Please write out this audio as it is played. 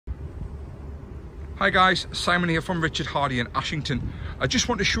Hi guys, Simon here from Richard Hardie in Ashington. I just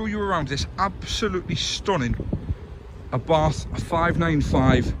want to show you around this absolutely stunning Abarth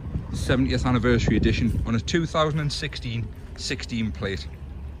 595 70th anniversary edition on a 2016 16 plate.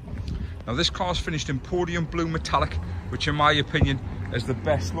 Now this car's finished in podium blue metallic, which in my opinion is the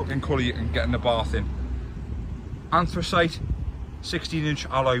best looking colour you can get an Abarth in. Anthracite 16-inch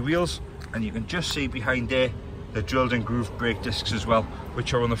alloy wheels, and you can just see behind there the drilled and grooved brake discs as well,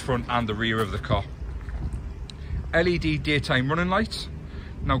 which are on the front and the rear of the car. LED daytime running lights.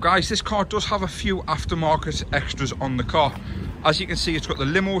 Now guys, this car does have a few aftermarket extras on the car. As you can see, it's got the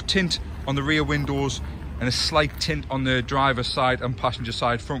limo tint on the rear windows and a slight tint on the driver's side and passenger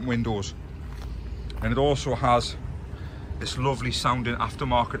side front windows. And it also has this lovely sounding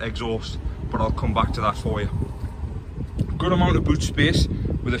aftermarket exhaust, but I'll come back to that for you. Good amount of boot space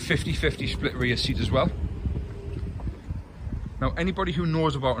with a 50-50 split rear seat as well. Now anybody who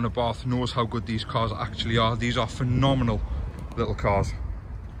knows about an Abarth knows how good these cars actually are. These are phenomenal little cars.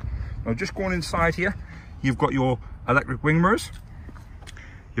 Now just going inside here, you've got your electric wing mirrors,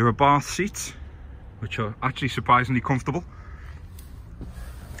 your Abarth seats, which are actually surprisingly comfortable.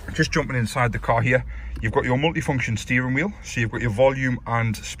 Just jumping inside the car here, you've got your multifunction steering wheel, so you've got your volume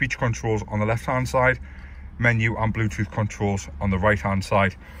and speech controls on the left hand side, menu and Bluetooth controls on the right hand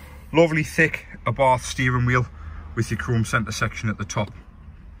side. Lovely thick Abarth steering wheel with your chrome center section at the top.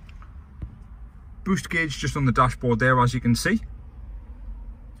 Boost gauge just on the dashboard there, as you can see.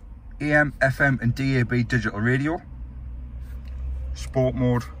 AM, FM and DAB digital radio. Sport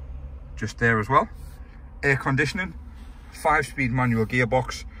mode just there as well. Air conditioning, 5-speed manual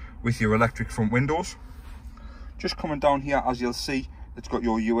gearbox with your electric front windows. Just coming down here, as you'll see, it's got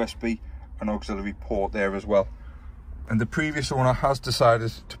your USB and auxiliary port there as well. And the previous owner has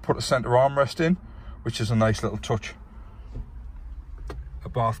decided to put a center armrest in, which is a nice little touch.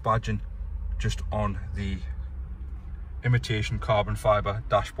 Abarth badging just on the imitation carbon fibre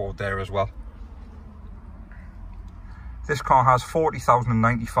dashboard there as well. This car has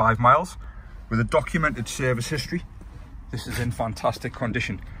 40,095 miles with a documented service history. This is in fantastic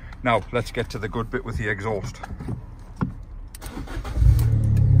condition. Now let's get to the good bit with the exhaust.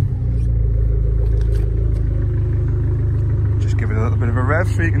 Just give it a little bit of a rev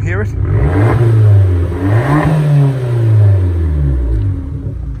so you can hear it.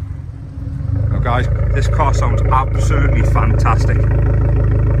 Now guys, this car sounds absolutely fantastic.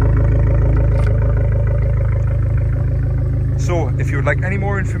 So if you would like any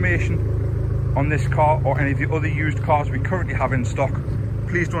more information on this car or any of the other used cars we currently have in stock,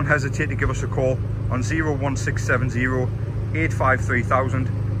 please don't hesitate to give us a call on 01670 853 000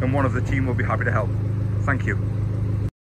 and one of the team will be happy to help. Thank you.